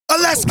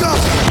Let's go.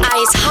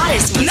 I's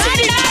hottest music.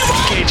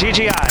 99.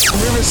 KGGI.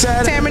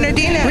 Riverside. San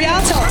Bernardino.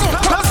 Rialto.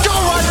 Let's go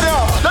right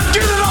now. Let's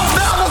get it off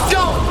now. Let's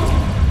go.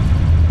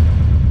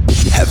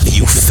 Have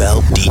you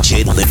felt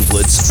DJ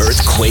Lynnwood's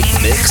Earthquake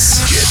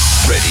Mix? Get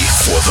ready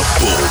for the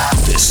boom.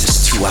 This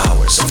is 2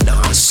 hours of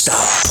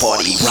non-stop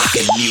party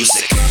rockin'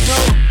 music.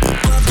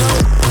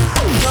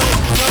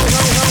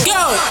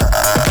 Go!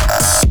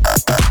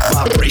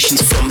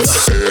 Vibrations from the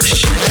earth.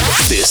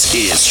 This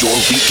is your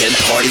weekend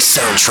party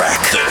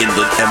soundtrack. The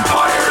Inland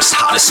Empire's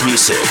hottest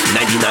music.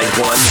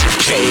 99.1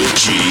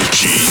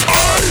 KGGI.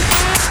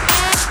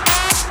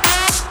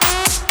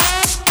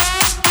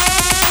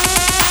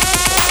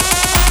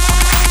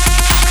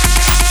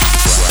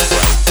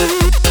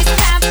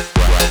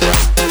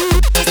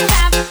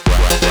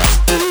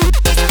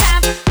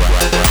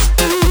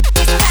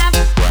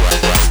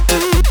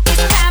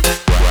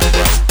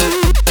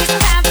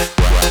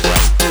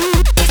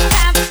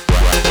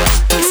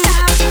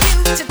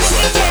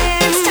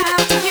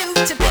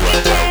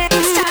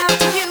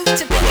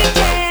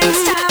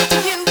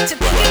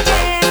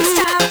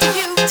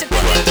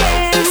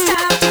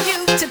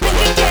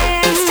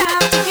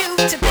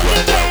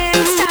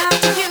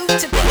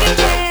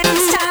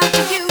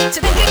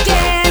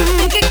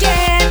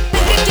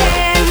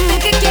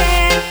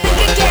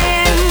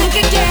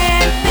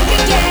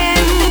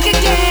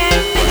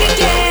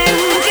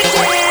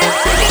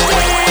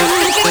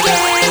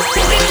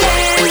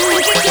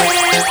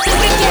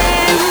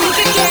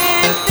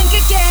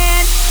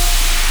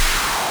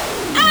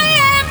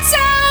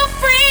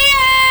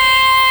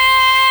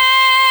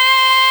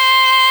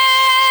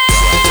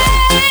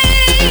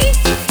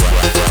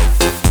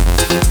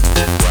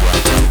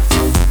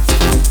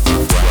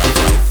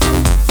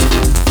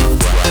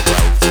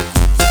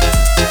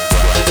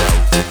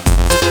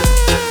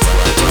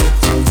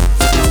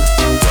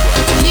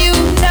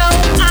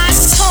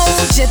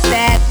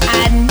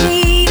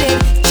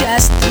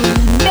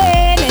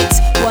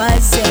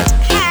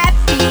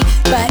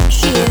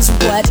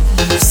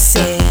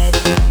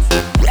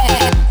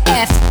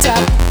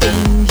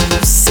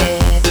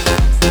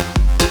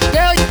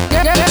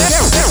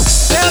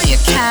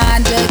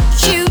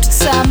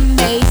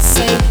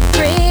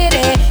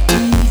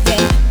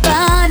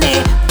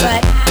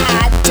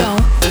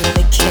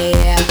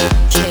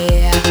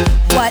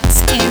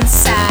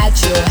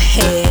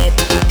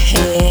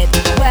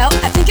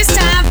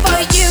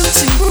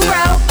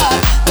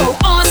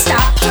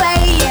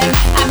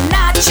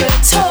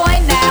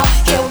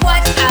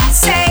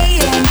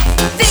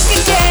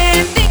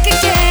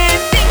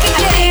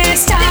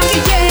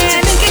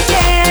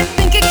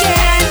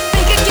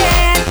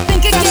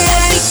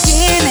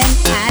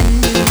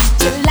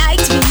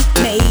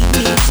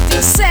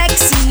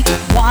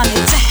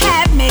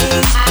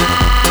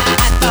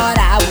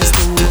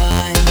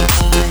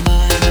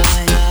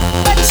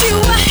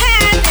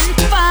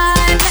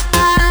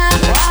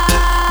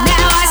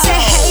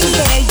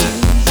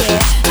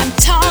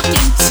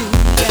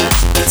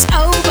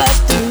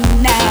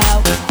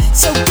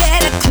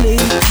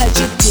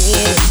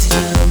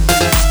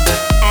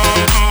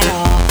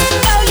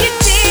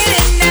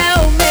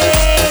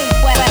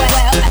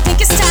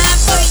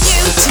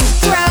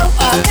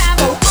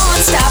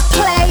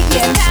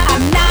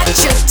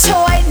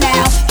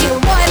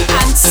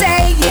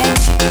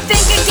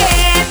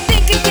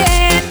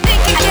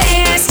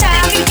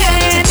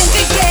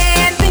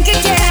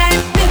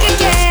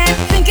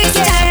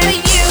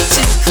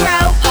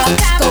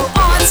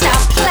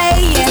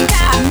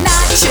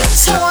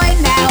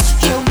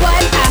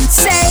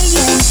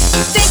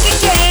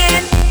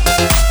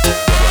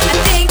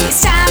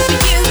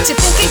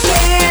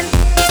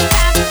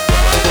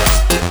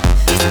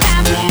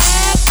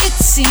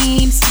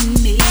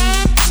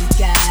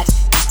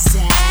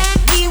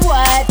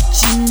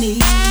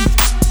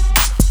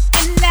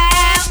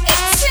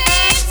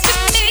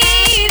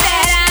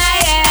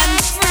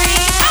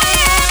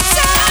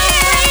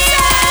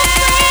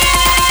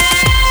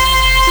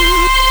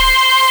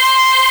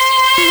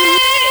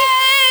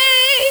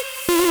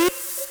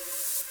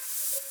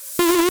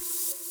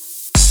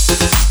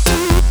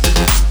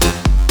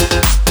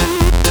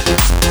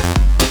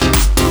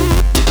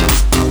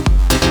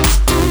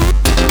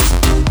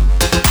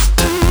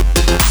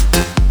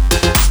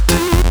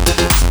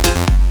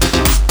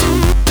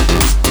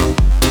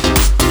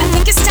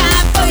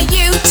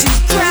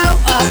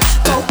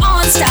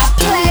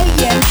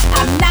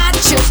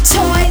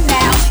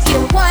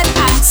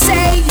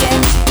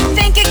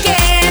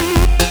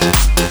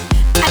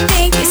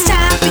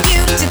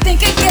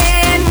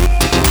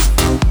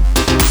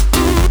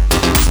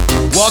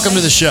 Welcome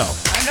to the show.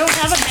 I don't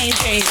have an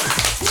AJ.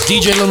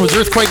 DJ Lynnwood's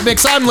Earthquake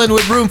Mix. I'm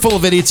Lynnwood. Room Full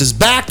of Idiots is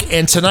back,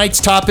 and tonight's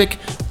topic,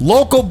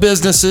 local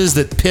businesses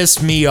that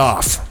piss me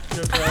off.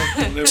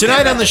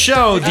 Tonight on the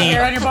show,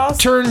 the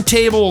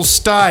turntable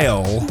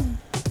style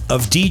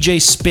of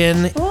DJ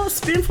Spin. Oh,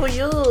 spin for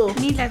you.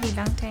 Me love you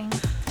long time.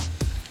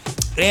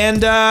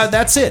 And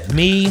that's it.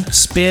 Me,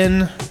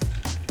 Spin,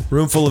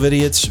 Room Full of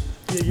Idiots.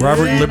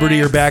 Robert and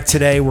Liberty are back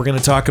today. We're going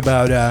to talk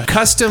about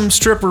custom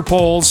stripper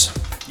poles.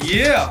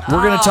 Yeah.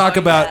 We're going to talk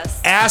about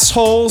yes.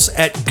 assholes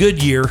at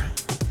Goodyear,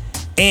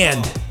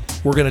 and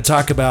we're going to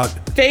talk about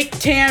Fake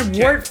tan,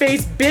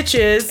 wart-faced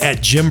bitches. at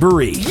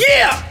Gymboree.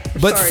 Yeah!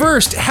 But Sorry.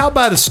 first, how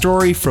about a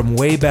story from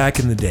way back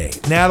in the day?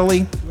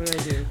 Natalie, What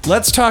did I do?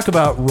 let's talk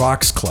about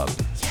Rocks Club.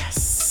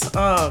 Yes.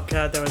 Oh,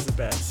 God, that was the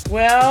best.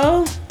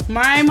 Well,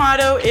 my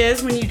motto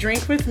is when you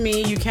drink with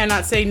me, you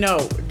cannot say no.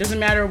 It doesn't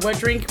matter what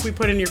drink we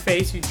put in your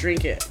face, you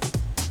drink it.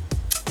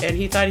 And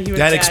he thought he was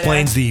That badass.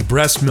 explains the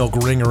breast milk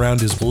ring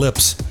around his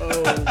lips.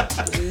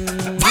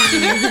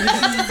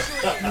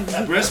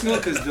 Breast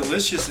milk is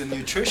delicious and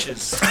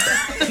nutritious. I've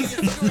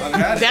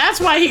had it.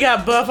 That's why he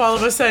got buff all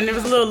of a sudden. It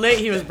was a little late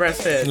he was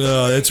breastfed.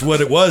 That's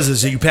what it was,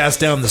 is you passed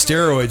down the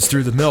steroids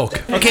through the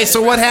milk. Okay,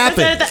 so what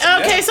happened?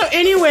 Okay, so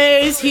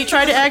anyways, he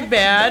tried to act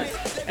bad.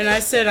 And I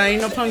said, I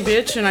ain't no punk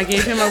bitch. And I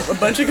gave him a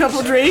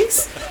couple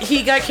drinks.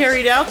 He got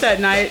carried out that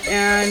night.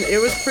 And it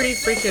was pretty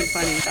freaking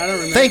funny. I don't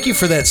remember. Thank you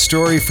for that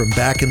story from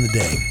back in the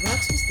day.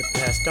 Rocks was the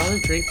best. Dollar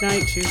drink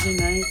night, Tuesday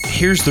nights.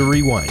 Here's the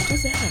rewind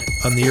What's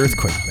that? on the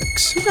Earthquake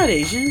Mix. Who's not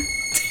Asian?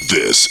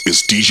 This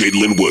is DJ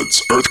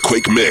Lynnwood's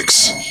Earthquake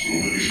Mix.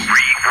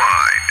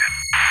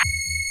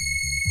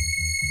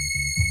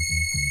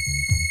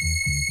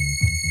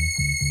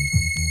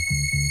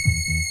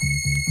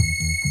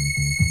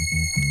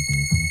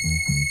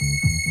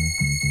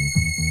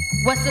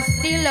 What's the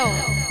estilo?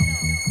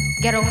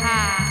 Ghetto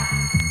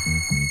high.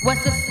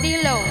 What's the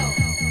estilo?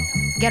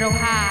 Ghetto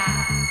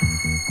high.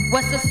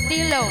 What's the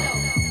estilo?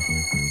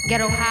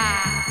 Ghetto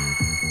high.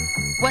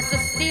 What's the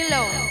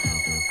estilo?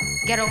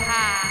 Ghetto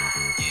high.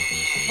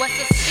 What's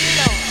the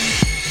estilo?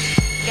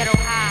 Ghetto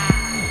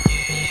high.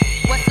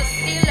 What's the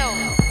estilo?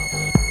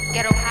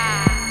 Ghetto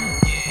high.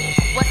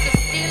 What's the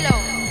estilo?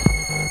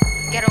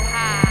 Ghetto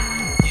high.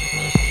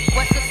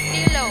 What's the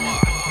estilo?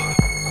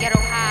 Ghetto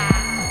high.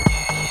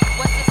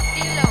 What's the estilo? Ghetto high. What's the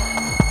estilo?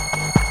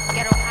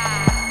 Ghetto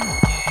high.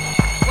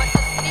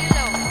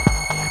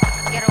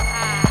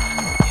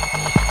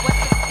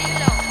 What's the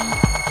estilo?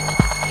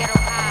 Ghetto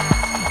high.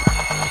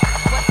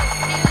 What's the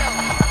estilo?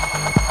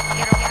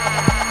 Ghetto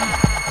high.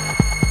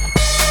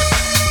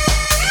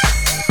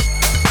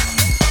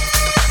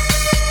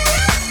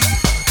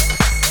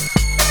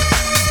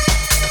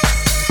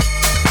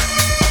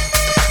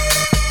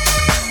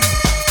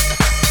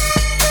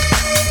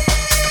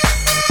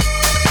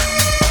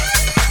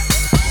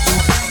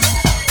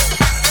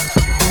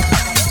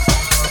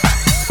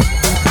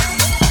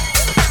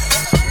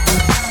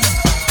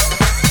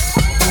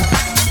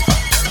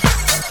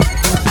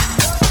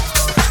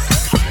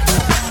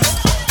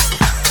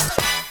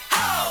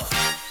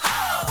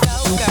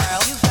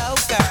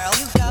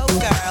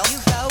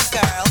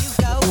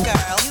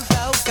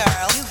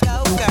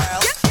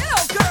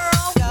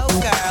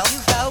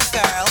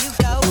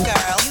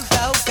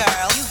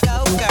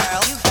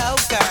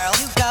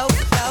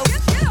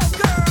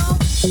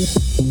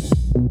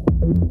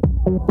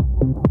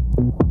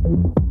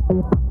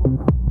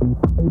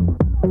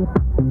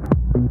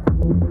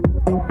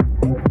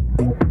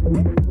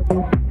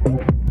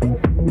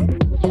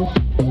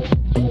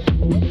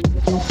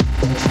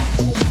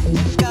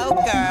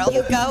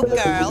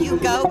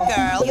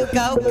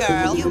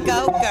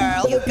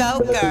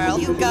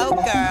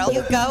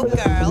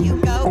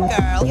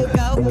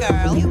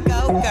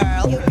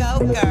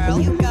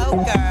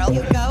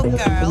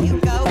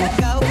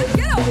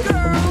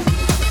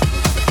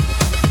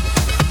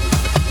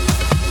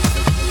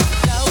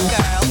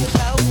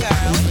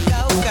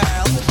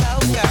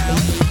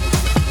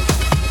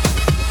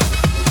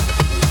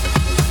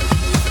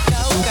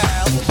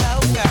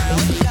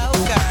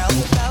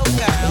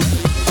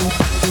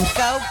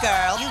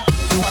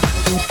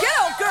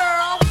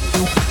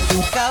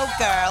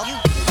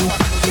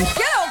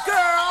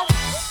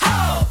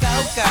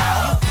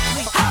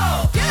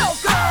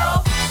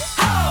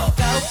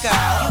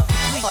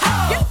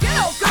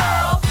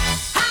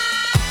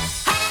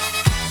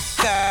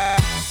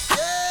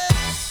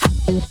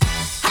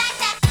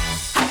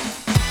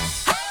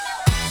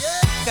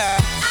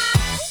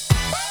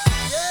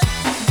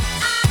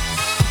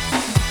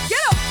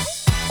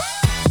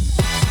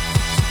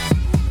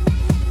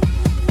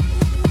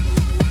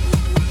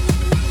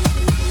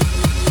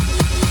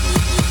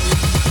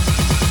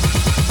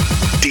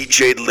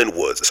 DJ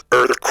Lynnwood's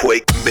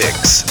Earthquake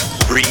Mix.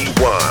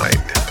 Rewind.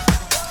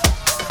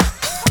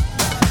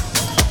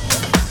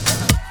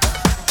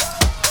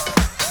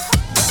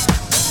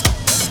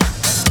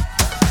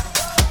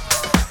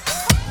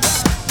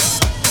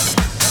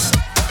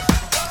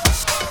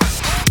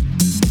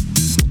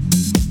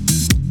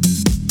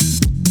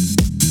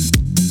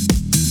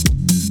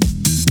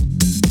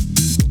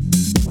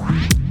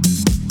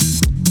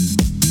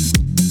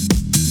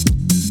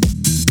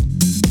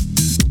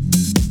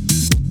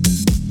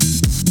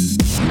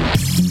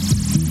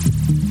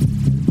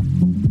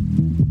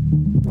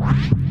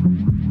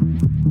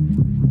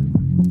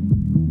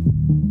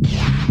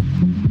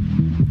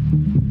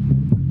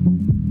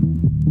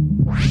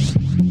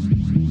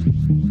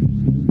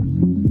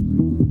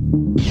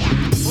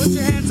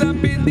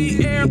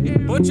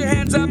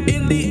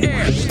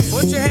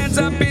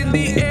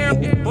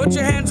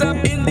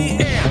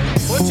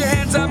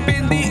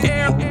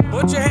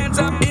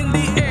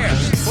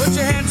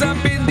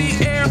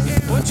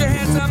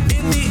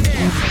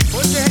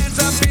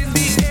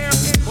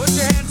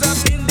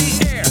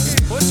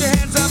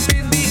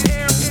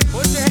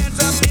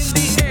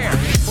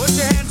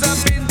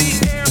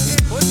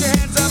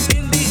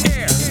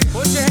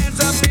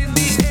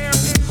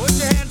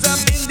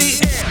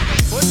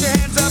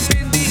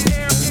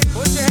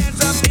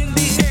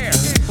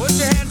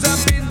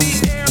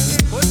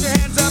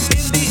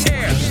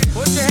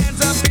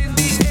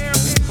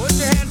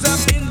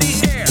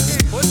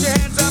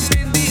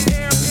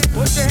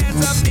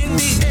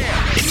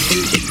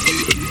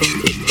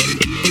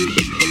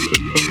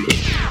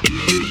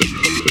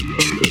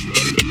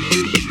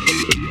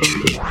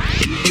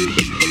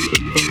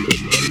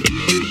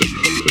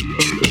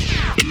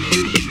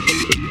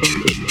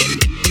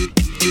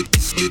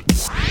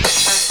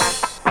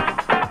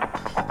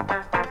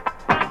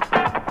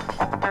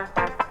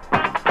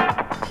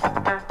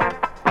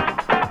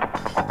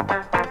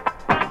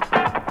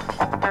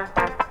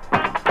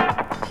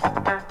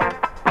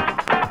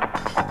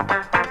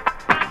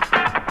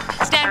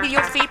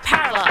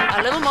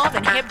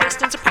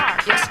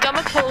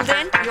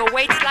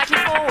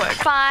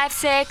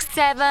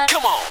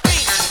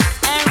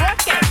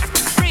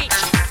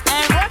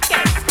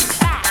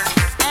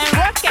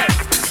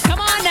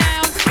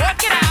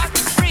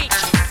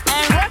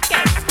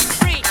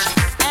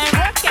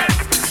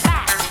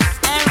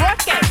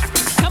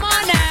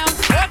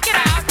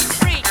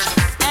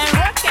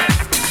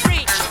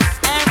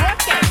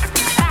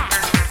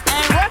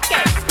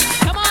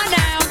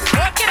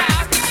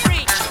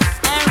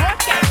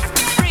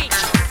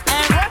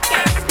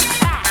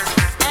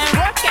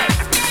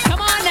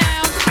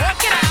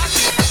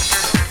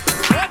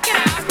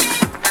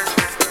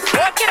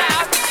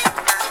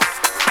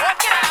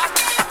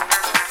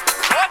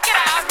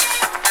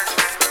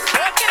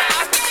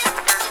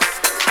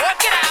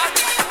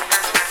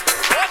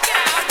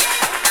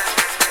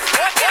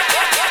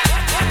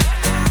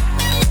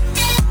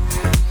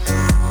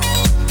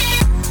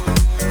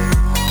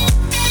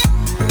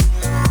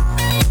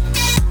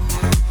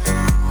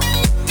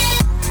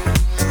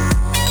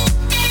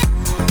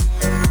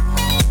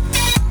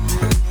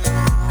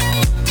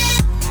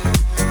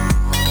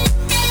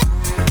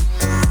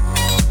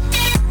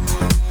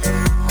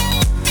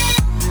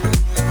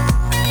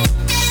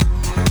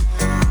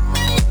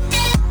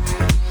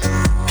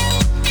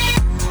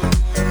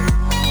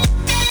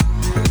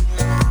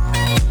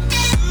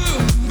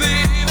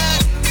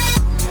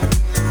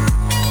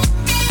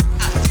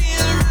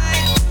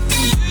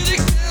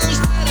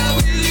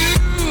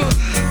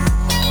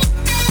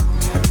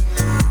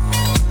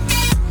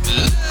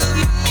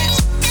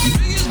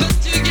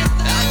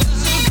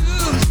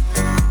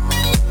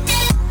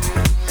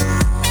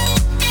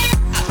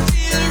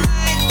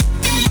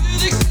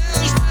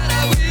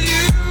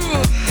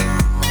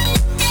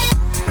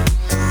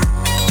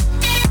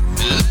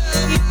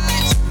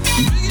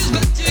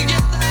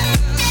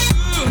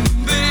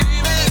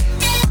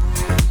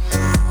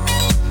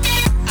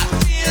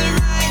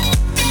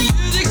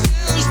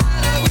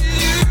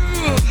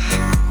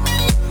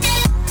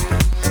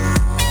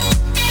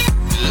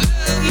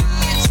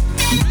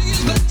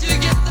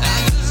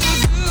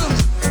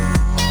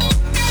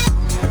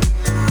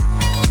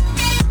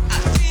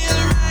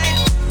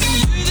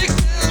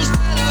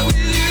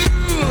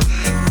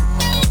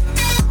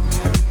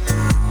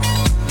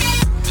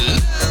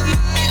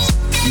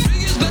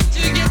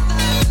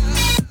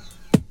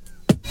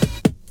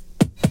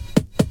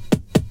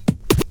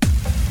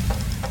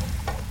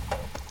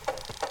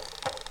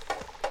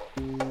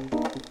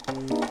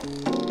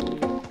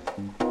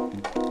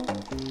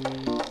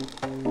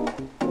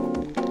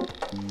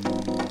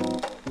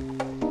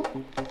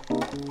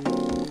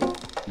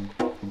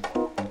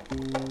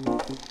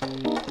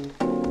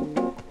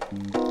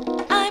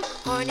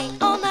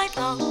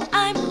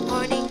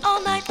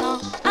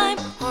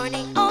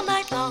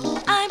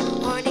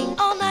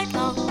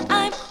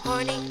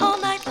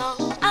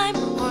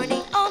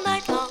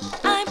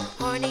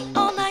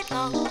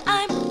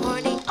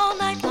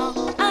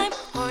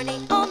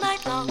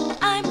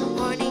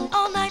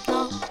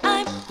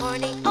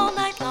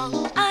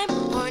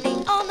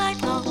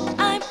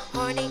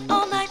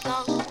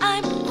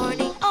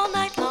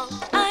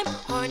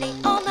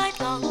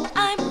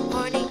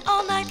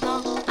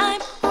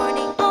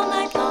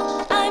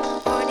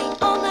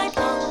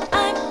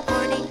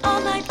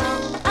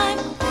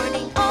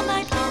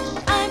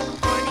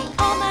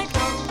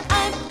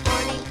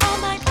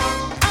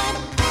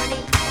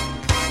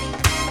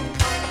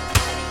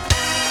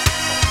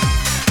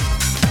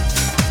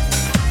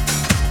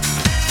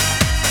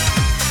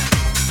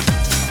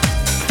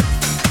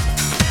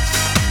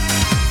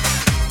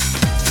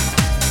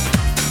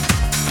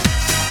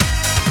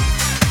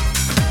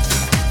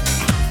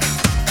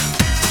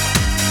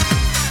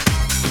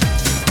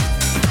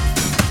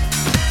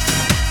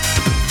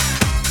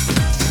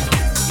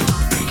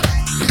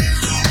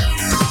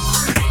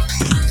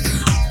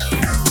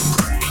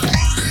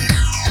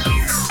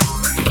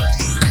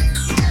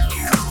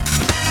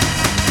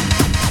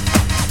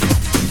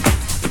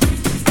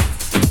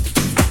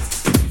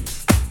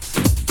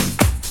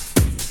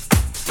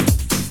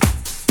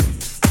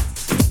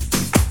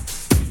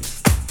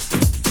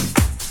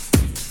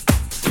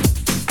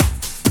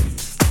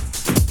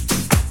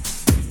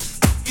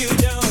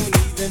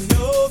 even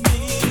know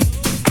me.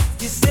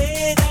 You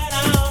say that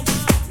I'm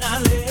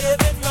not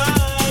living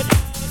right.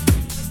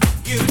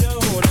 You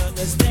don't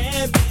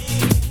understand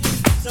me.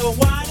 So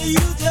why do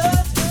you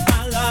judge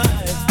my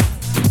life?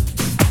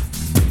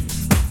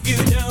 You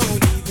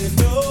don't even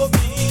know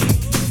me.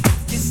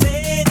 You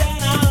say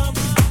that I'm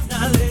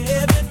not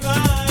living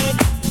right.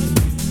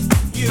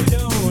 You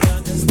don't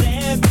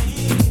understand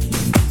me.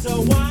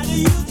 So why do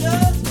you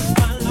judge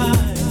my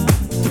life?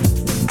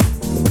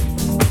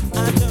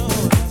 I know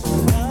that you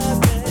love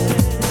me.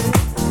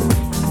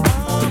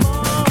 I'm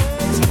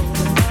always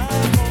holding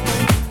back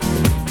home.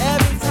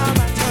 Every time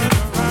I turn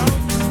around,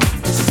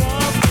 there's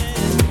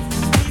something.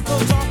 People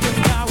talking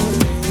about what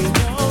they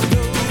don't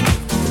do.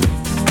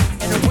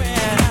 And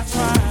when I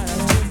try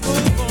to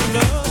move on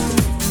up,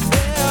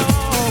 they're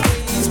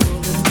always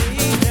pulling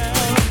me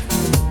down.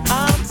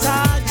 I'm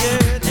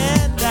tired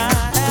and I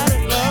had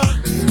enough.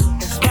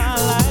 It's my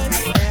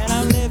life and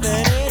I'm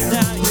living it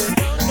now. You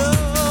don't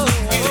know.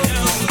 You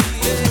don't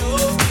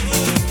know me.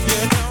 You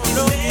don't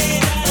know me.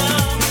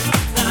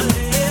 Not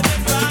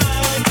living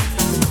right.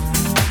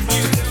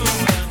 You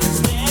don't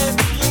understand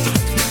me.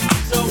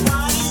 So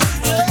why do you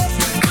judge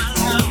my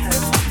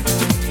life?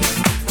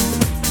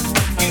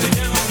 You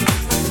don't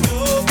even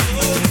know me.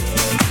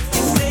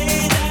 You say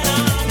that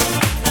I'm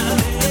not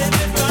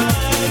living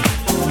right.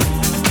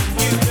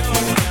 You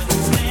don't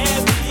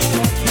understand me.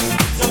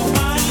 So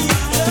why do you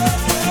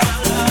judge my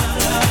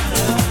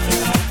life?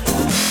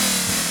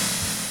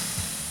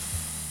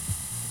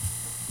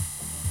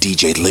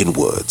 DJ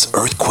Lynnwood's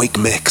Earthquake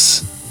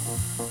Mix.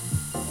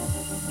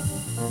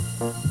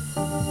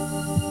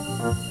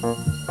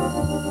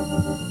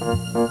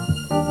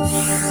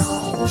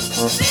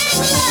 Big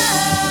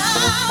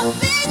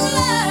love.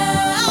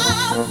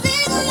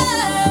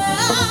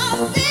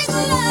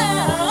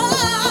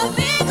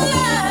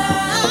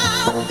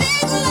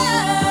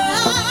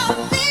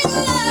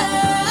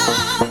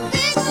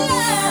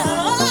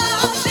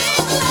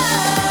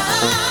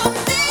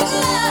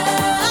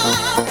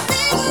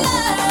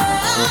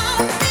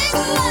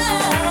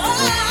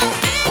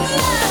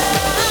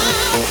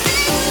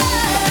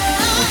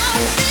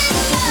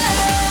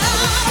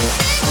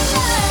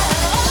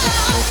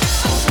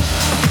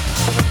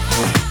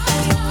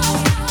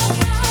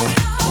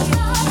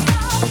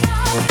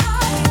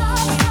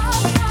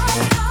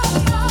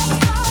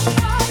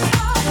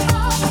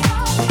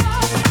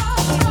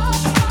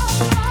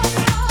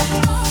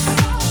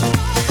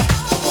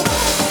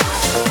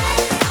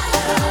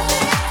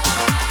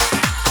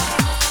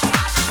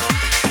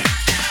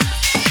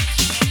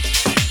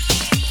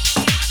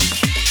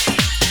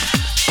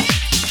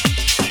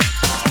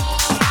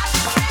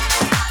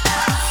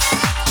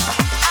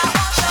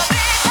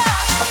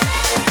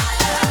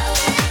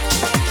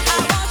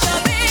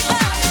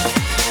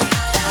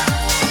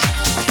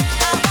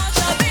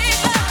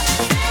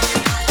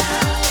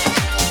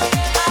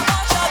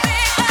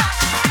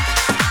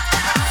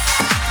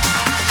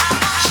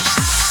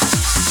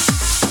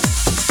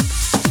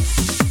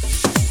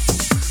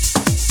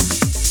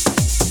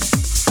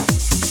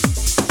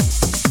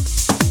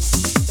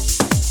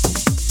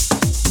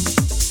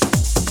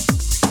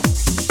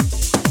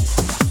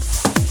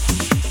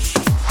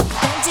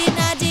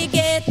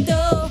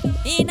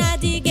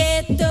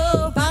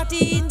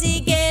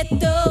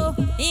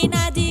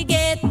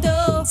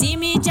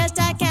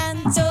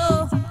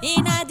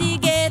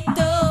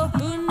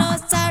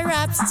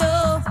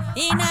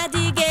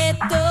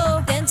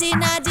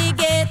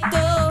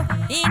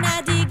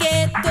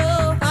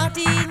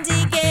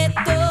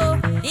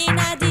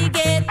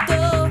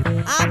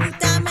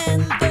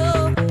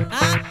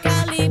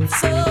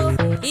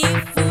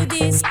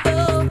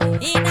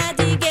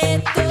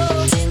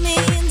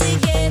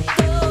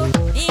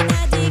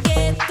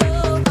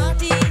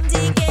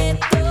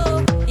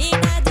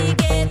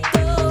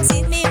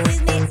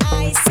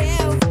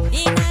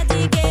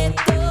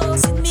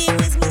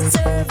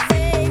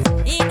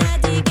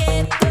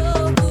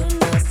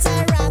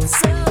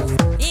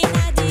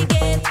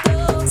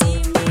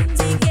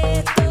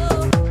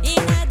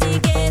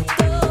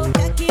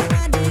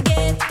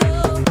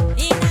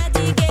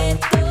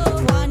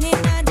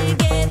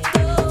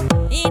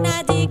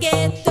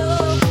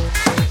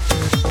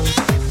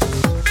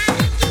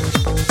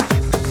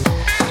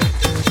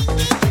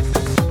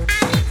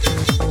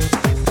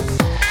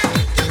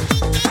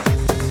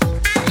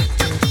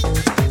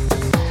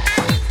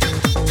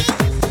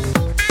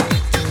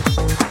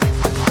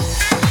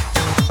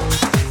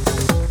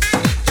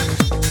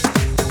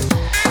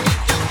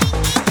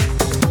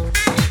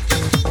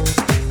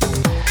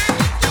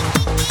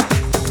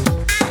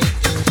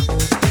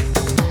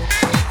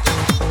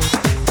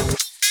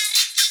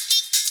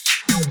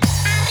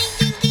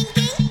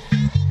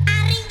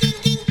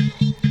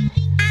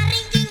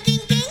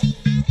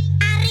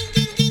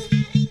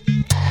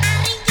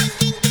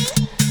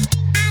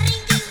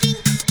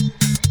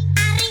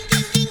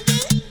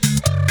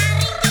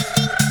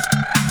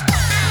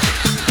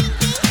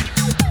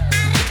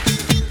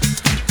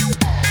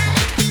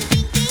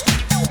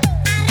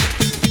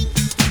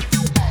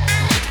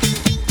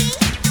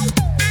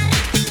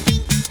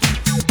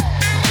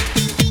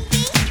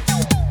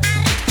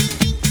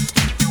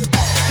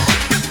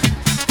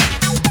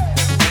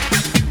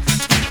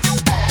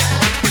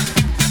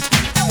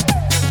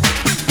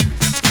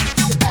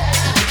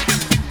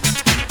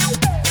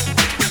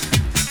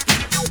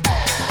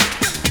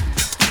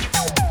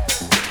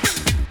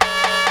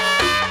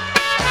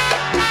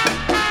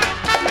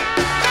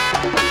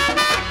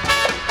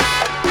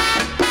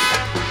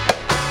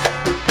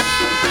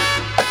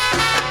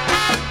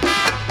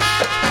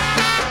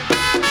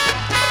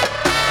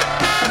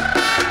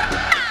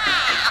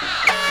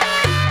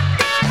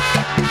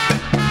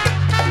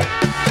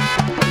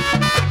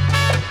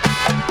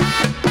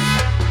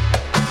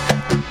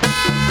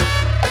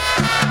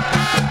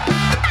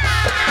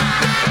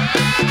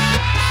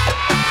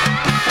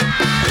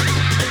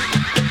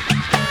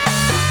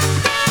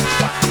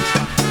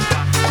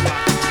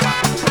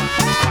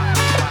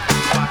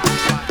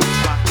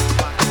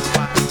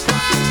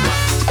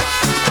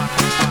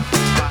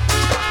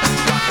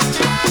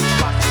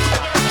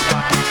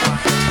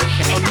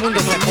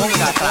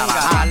 ponga a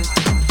trabajar.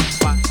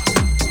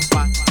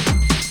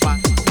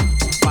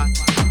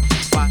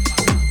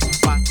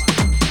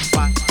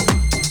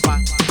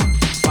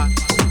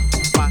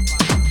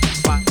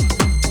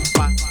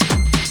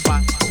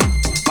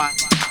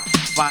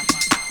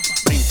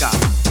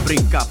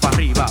 Brinca pa'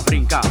 arriba,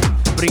 brinca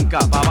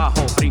pa'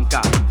 abajo,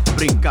 brinca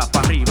pa'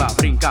 arriba,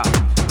 brinca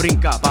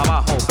pa'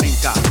 abajo,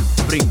 brinca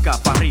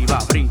pa' arriba,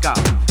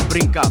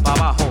 brinca pa'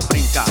 abajo,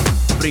 brinca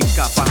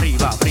pa'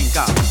 arriba,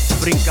 brinca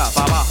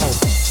pa' abajo.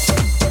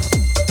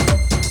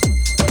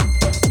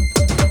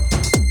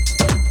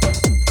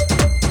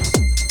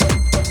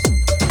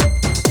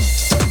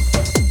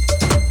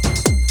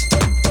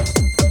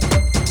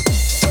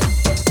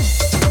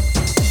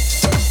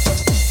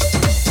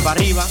 Pa'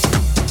 arriba,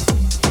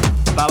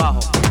 pa' abajo,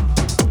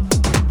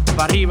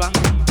 pa' arriba,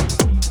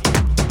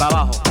 pa'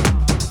 abajo,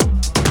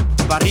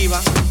 pa' arriba,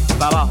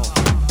 pa' abajo,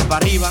 pa'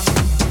 arriba,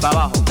 pa'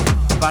 abajo,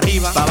 pa'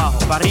 arriba, pa' abajo,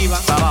 pa' arriba,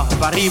 pa' abajo,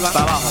 pa' arriba,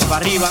 pa' abajo, pa'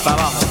 arriba, pa'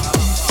 abajo.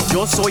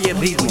 Yo soy el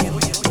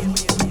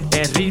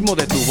ritmo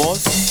de tu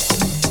voz,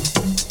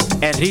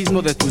 el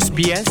ritmo de tus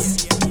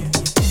pies,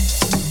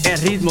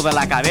 el ritmo de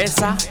la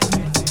cabeza,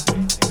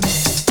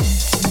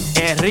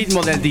 el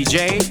ritmo del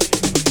DJ.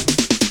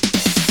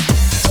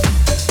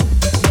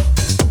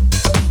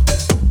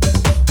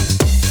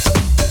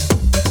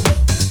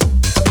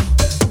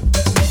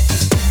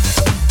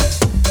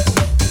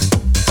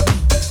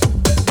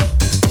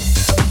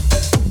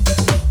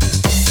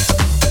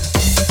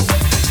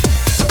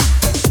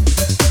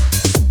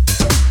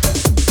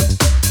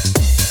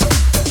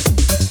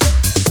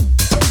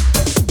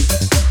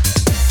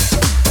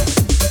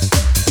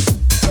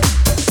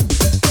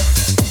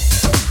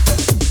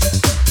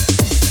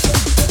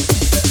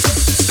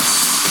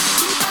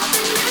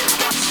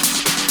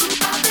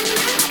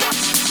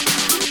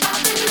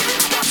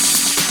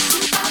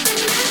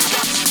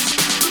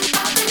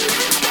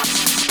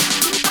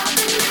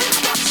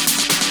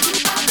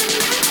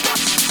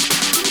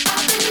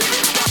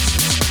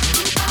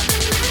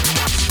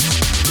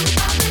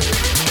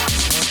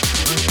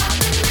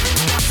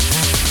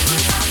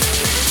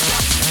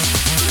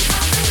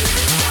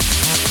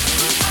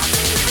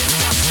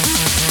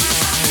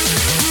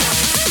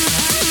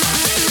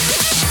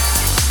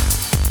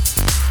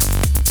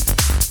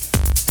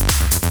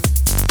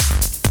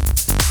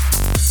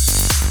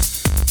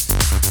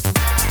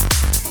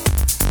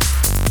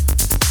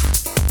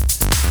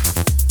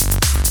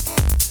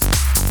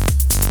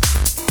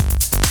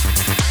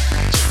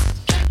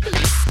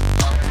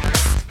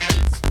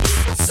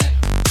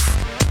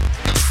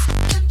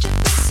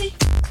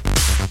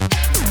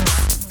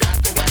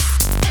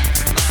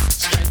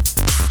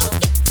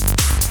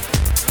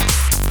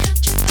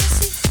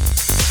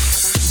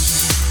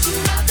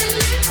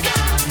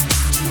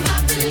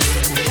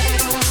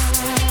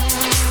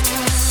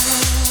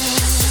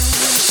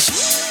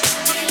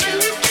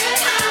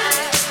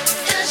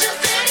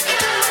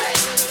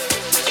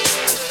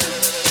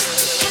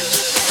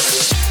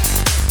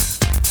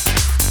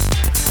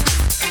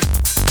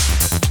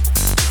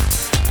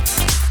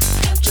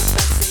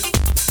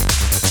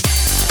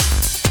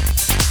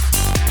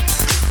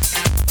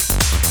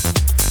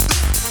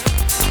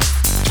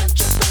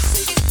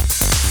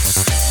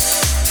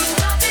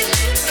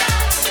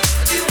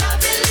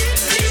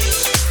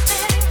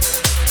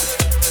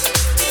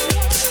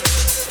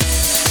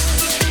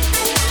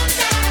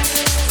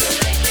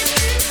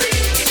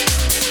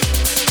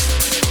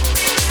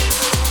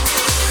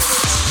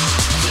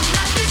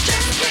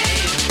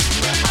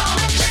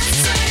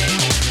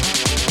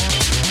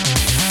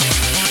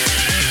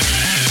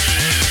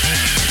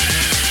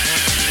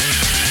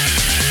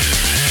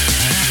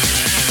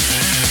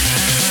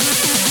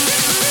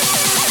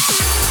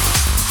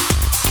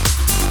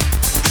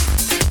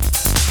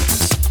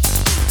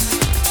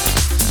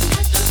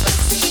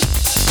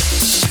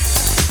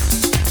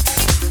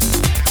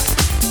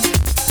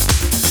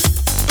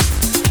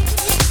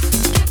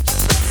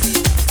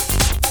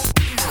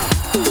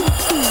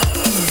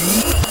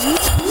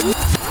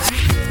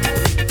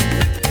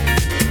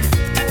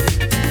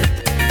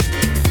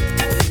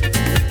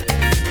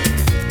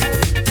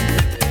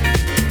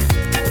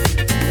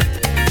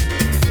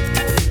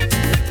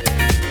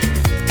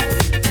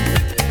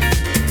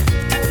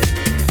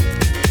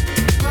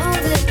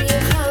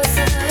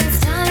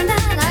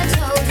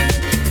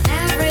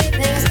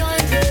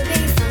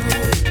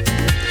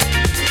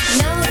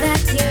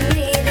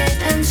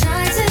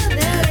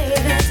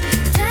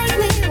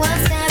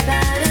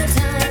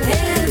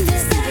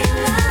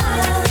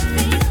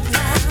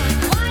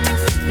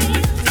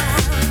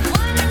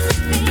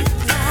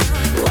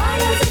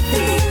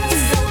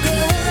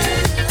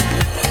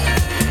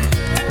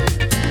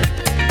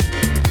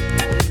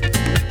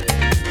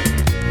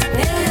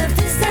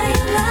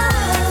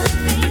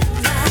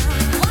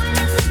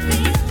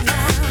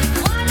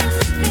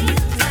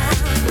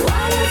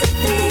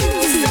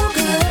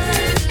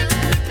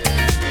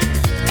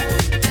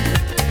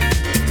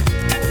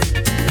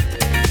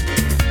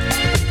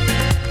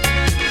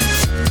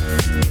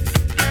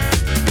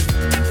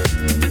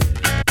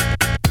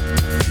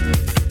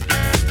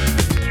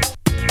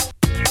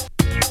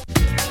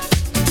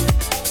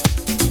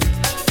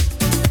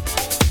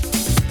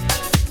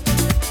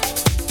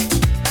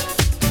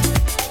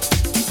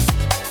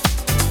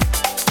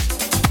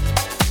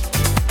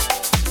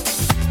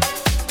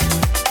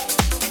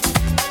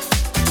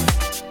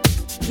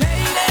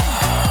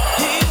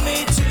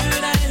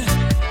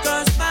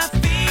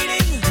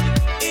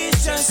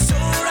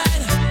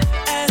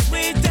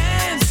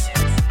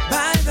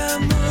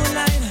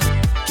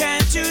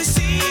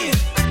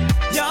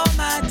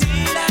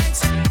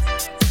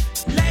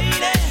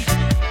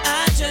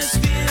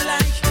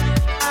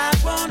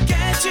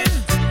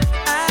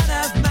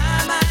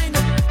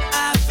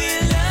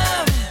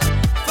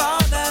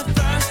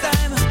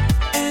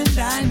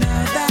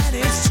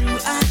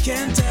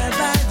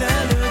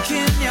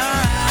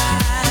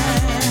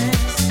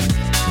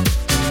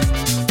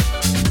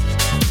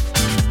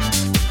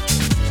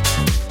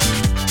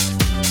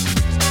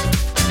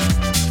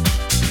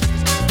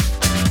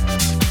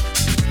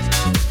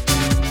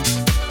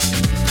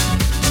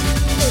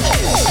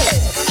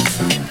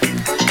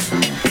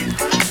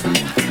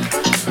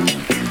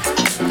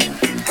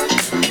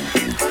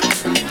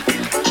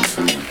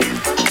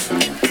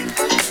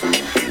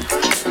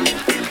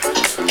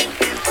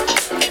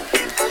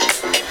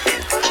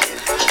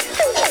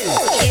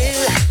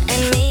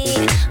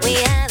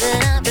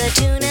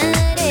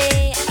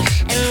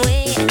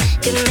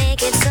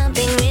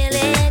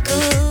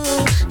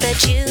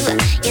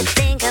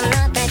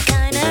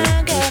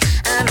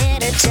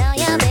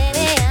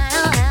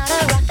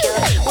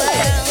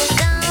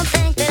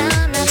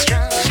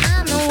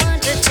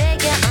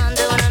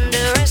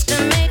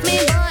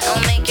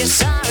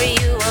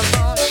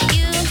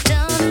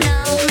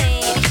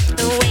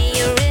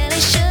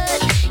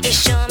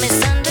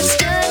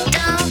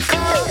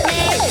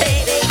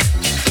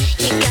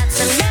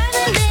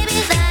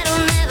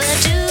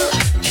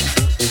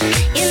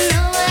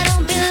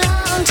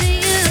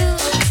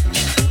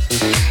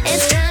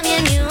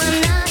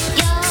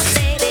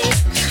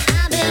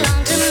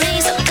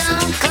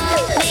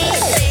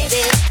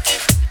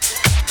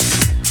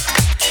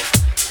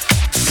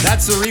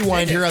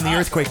 find here on the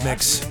Earthquake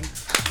Mix.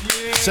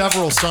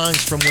 Several songs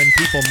from when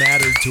people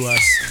mattered to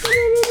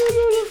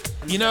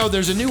us. You know,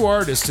 there's a new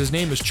artist. His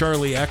name is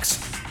Charlie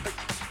X.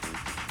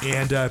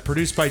 And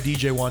produced by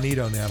DJ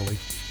Juanito, Natalie.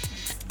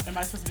 Am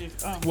I supposed to be?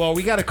 Oh. Well,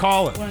 we got to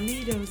call him.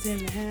 Juanito's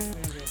in the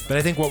house. But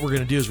I think what we're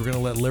going to do is we're going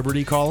to let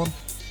Liberty call him.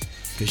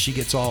 Because she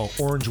gets all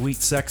orange wheat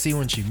sexy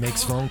when she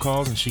makes phone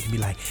calls. And she can be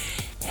like,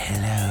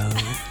 hello,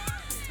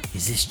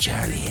 is this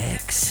Charlie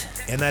X?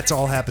 And that's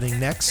all happening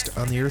next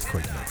on the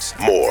Earthquake Mix.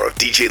 More of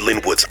DJ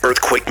Lynnwood's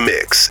Earthquake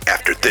Mix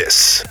after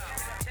this.